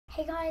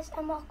Hey guys,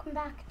 and welcome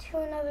back to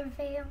another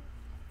video.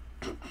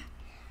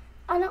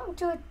 I don't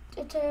do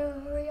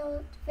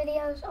tutorial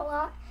videos a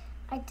lot.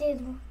 I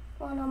did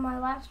one on my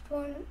last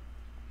one.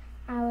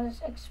 I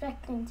was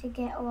expecting to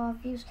get a lot of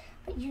views,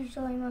 but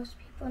usually most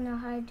people know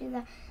how to do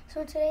that.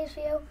 So in today's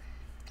video,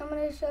 I'm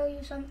going to show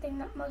you something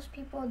that most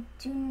people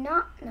do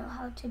not know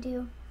how to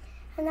do,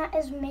 and that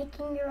is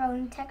making your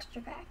own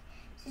texture pack.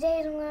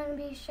 Today I'm going to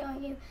be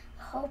showing you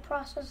the whole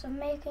process of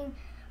making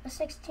a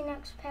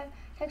 16x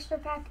texture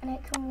pack, and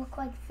it can look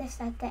like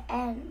this at the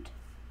end.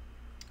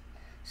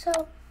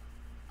 So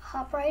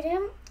hop right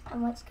in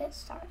and let's get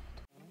started.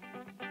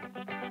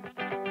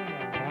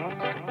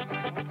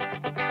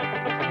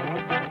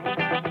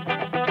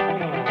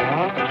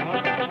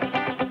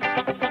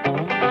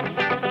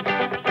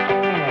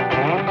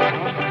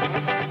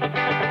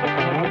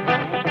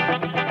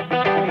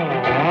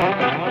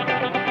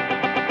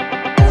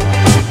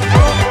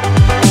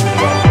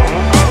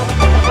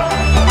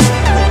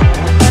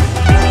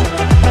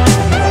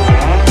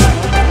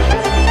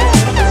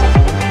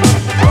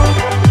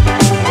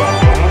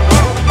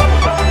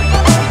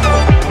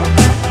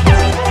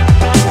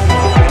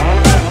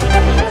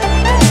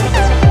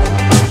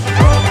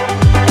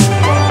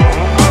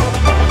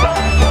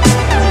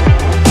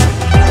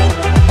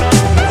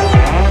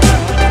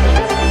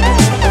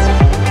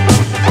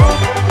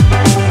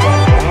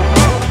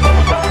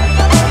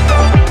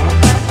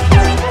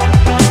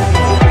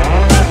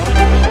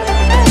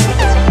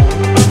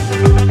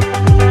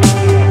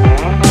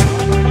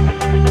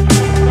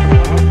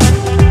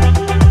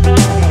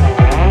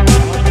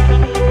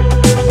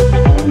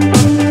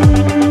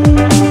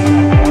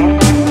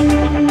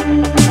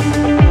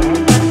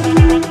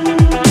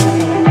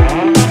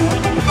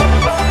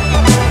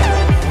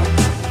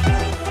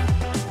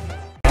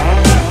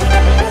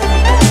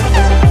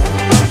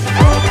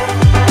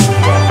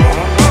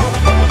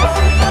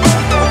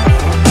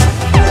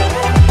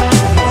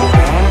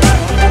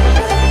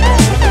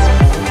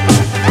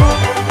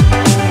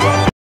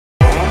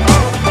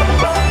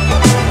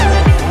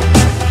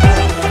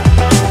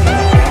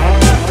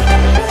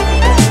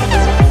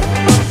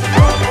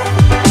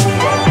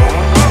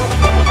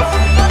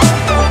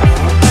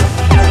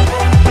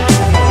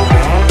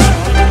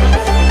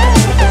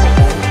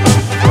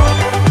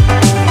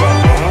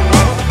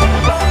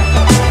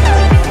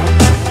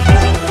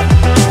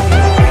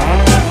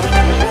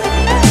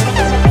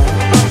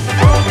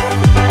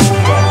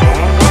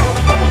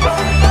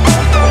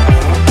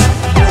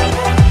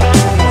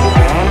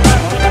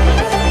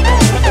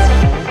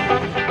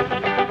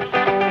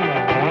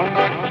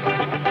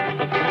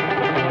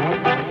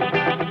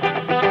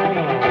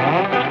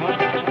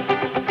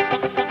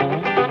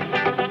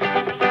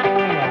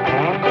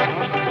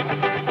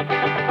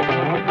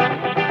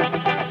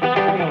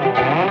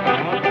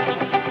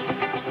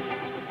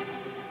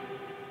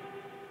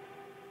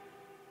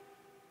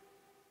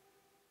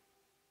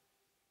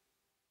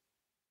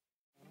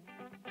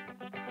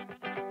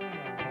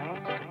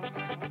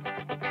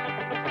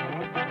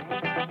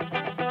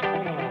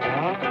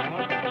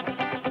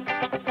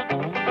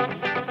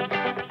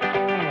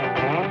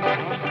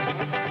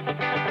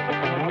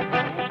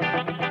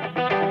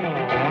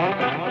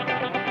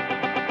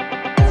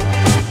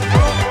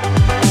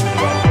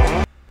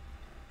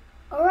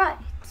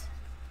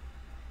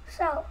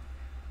 So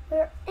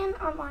we're in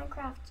our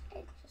Minecraft.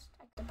 It just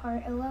at the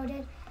part it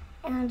loaded,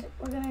 and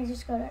we're gonna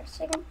just go to our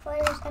second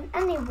players and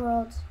any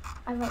worlds.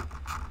 I like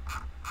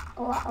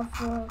a lot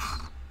of worlds.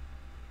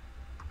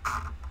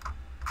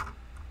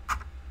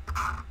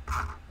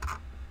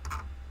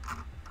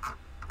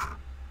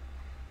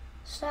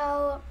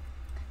 So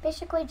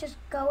basically, just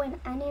go in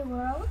any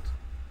world,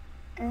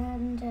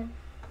 and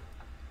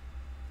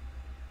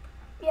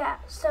yeah.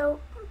 So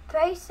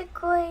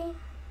basically,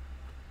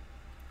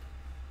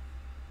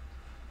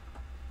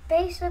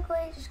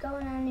 just go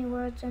in any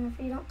worlds, and if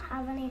you don't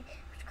have any,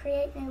 just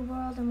create new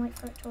world and wait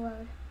for it to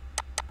load.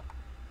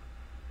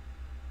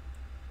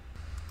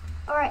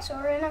 Alright, so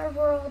we're in our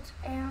world,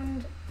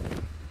 and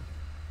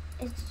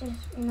it's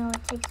just,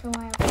 it takes a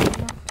while for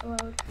that to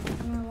load.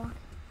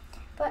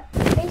 But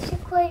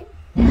basically,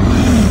 you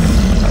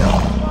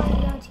want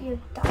to go to your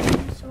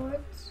diamond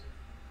swords,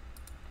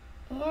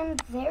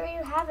 and there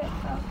you have it,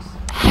 folks.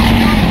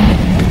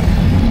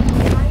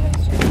 Diamond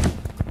swords.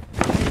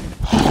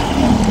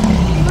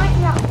 You might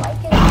not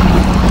like it,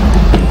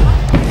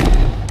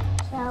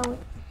 so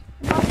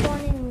not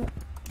wanting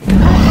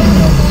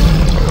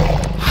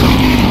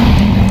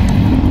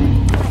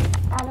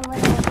add a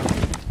little.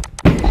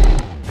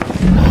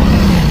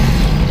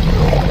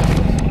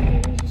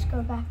 Maybe just go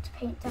back to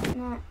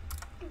paint.net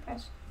and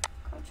press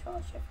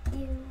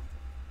Ctrl-Shift-U.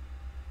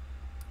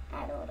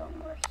 Add a little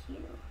more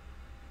hue.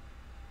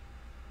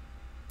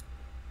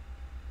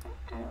 Add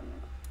a little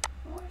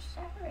more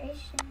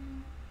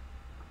saturation.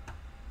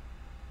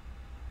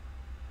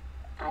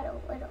 Add a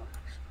little,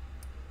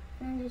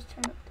 and then just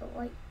turn up the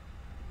light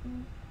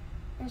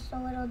just a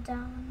little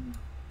down,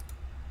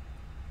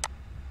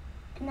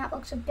 and that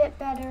looks a bit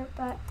better,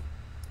 but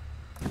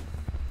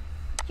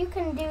you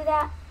can do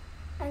that.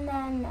 And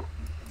then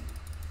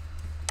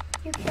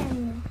you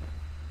can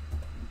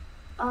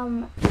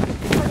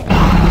put it